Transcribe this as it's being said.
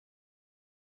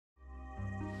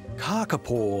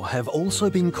Kakapo have also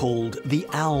been called the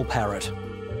owl parrot.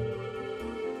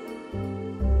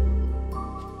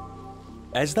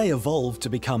 As they evolved to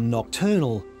become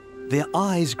nocturnal, their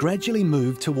eyes gradually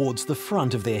moved towards the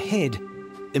front of their head,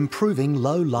 improving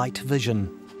low-light vision.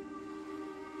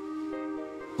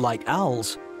 Like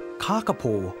owls,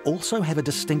 Kakapo also have a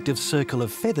distinctive circle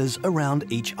of feathers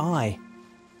around each eye.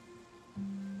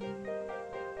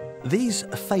 These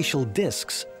facial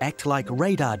discs act like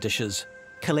radar dishes,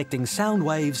 collecting sound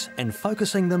waves and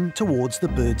focusing them towards the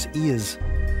bird's ears.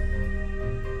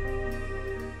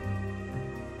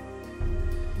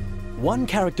 One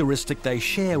characteristic they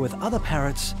share with other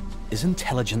parrots is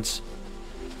intelligence.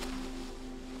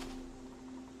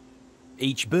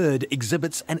 Each bird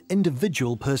exhibits an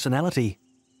individual personality.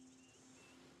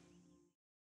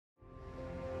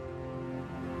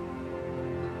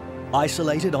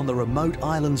 Isolated on the remote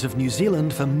islands of New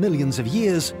Zealand for millions of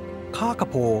years,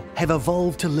 Kakapo have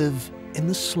evolved to live in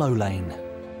the slow lane.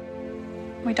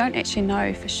 We don't actually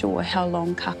know for sure how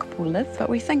long Kakapo live, but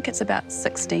we think it's about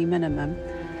 60 minimum.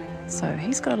 So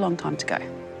he's got a long time to go.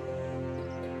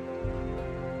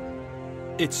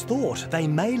 It's thought they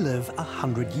may live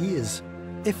 100 years.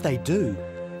 If they do,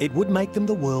 it would make them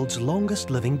the world's longest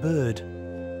living bird.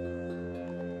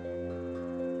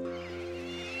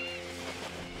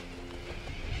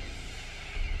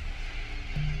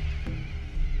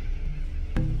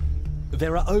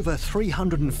 There are over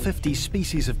 350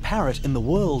 species of parrot in the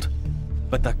world,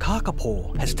 but the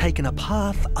Kakapo has taken a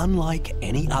path unlike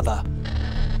any other.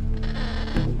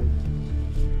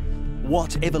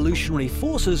 What evolutionary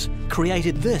forces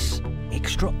created this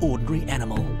extraordinary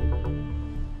animal?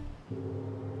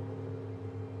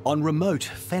 On remote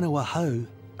Whenua-Hou,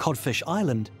 Codfish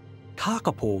Island,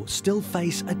 Kakapo still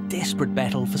face a desperate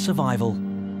battle for survival.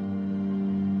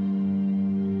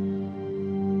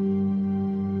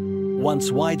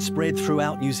 Once widespread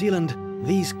throughout New Zealand,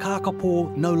 these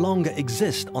Kakapo no longer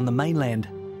exist on the mainland.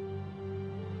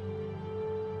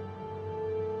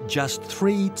 Just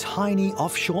 3 tiny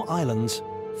offshore islands,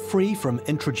 free from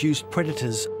introduced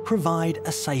predators, provide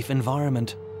a safe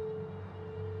environment.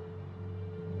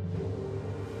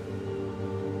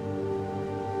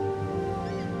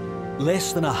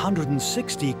 Less than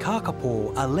 160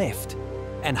 Kakapo are left,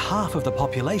 and half of the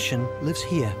population lives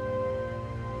here.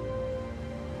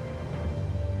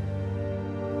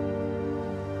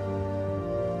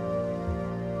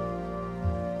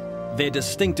 Their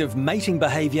distinctive mating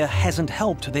behaviour hasn't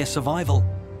helped their survival.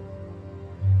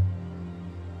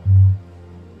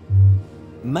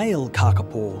 Male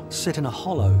Kakapo sit in a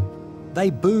hollow.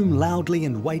 They boom loudly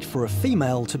and wait for a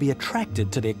female to be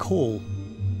attracted to their call.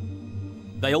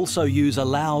 They also use a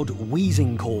loud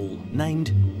wheezing call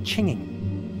named chinging.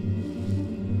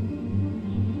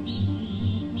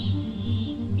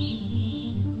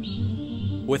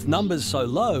 With numbers so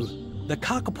low, the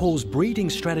Kakapo's breeding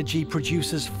strategy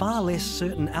produces far less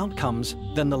certain outcomes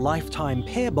than the lifetime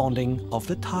pair bonding of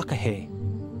the takahe.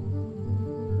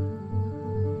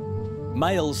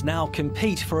 Males now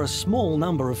compete for a small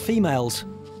number of females.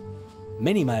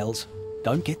 Many males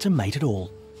don't get to mate at all.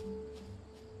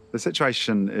 The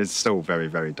situation is still very,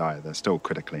 very dire. They're still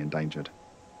critically endangered.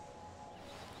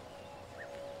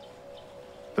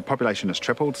 The population has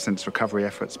tripled since recovery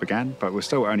efforts began, but we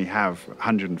still only have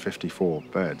 154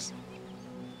 birds.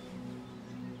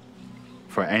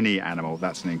 For any animal,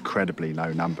 that's an incredibly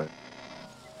low number.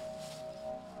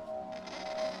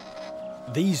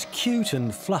 These cute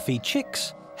and fluffy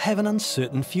chicks have an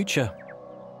uncertain future.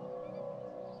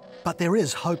 But there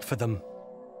is hope for them.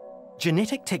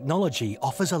 Genetic technology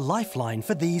offers a lifeline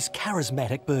for these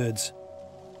charismatic birds.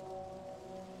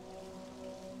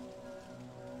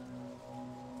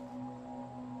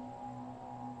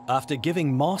 After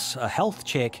giving Moss a health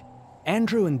check,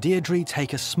 Andrew and Deirdre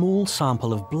take a small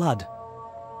sample of blood.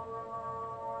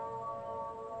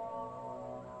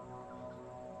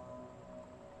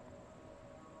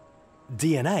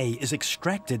 DNA is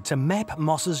extracted to map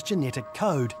Moss's genetic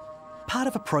code, part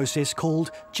of a process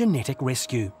called genetic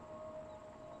rescue.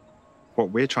 What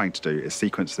we're trying to do is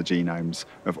sequence the genomes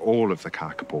of all of the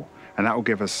Kakapo, and that will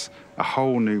give us a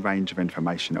whole new range of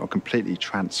information. It will completely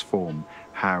transform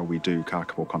how we do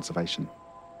Kakapo conservation.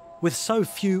 With so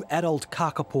few adult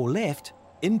Kakapo left,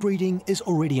 inbreeding is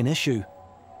already an issue.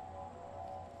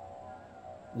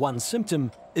 One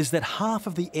symptom is that half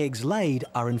of the eggs laid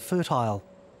are infertile.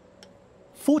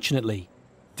 Fortunately,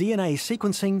 DNA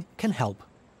sequencing can help.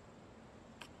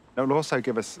 It will also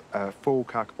give us a full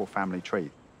Kakapo family tree.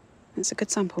 That's a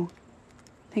good sample.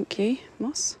 Thank you,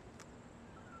 Moss.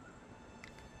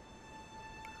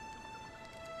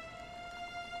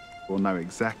 We'll know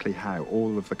exactly how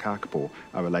all of the kakapo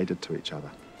are related to each other,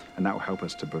 and that will help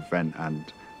us to prevent and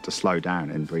to slow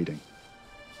down inbreeding.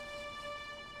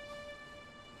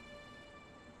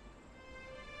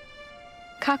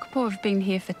 Kakapo have been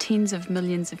here for tens of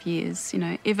millions of years. You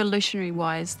know,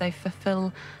 evolutionary-wise, they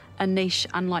fulfill a niche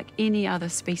unlike any other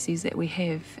species that we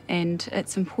have, and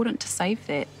it's important to save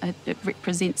that. It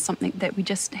represents something that we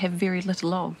just have very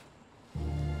little of.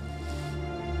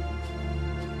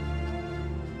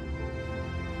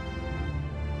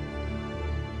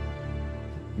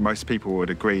 Most people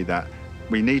would agree that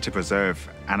we need to preserve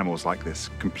animals like this,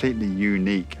 completely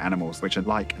unique animals which are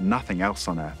like nothing else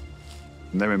on Earth.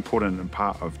 And they're important and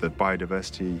part of the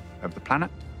biodiversity of the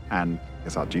planet, and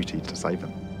it's our duty to save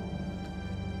them.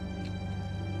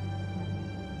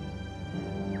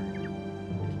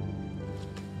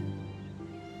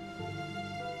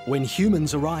 When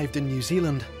humans arrived in New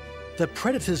Zealand, the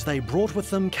predators they brought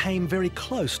with them came very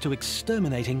close to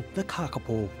exterminating the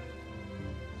kakapo.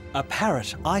 A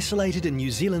parrot isolated in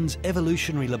New Zealand's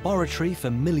evolutionary laboratory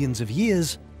for millions of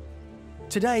years,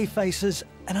 today faces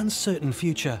an uncertain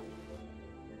future.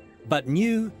 But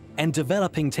new and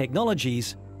developing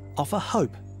technologies offer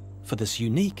hope for this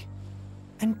unique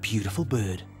and beautiful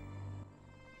bird.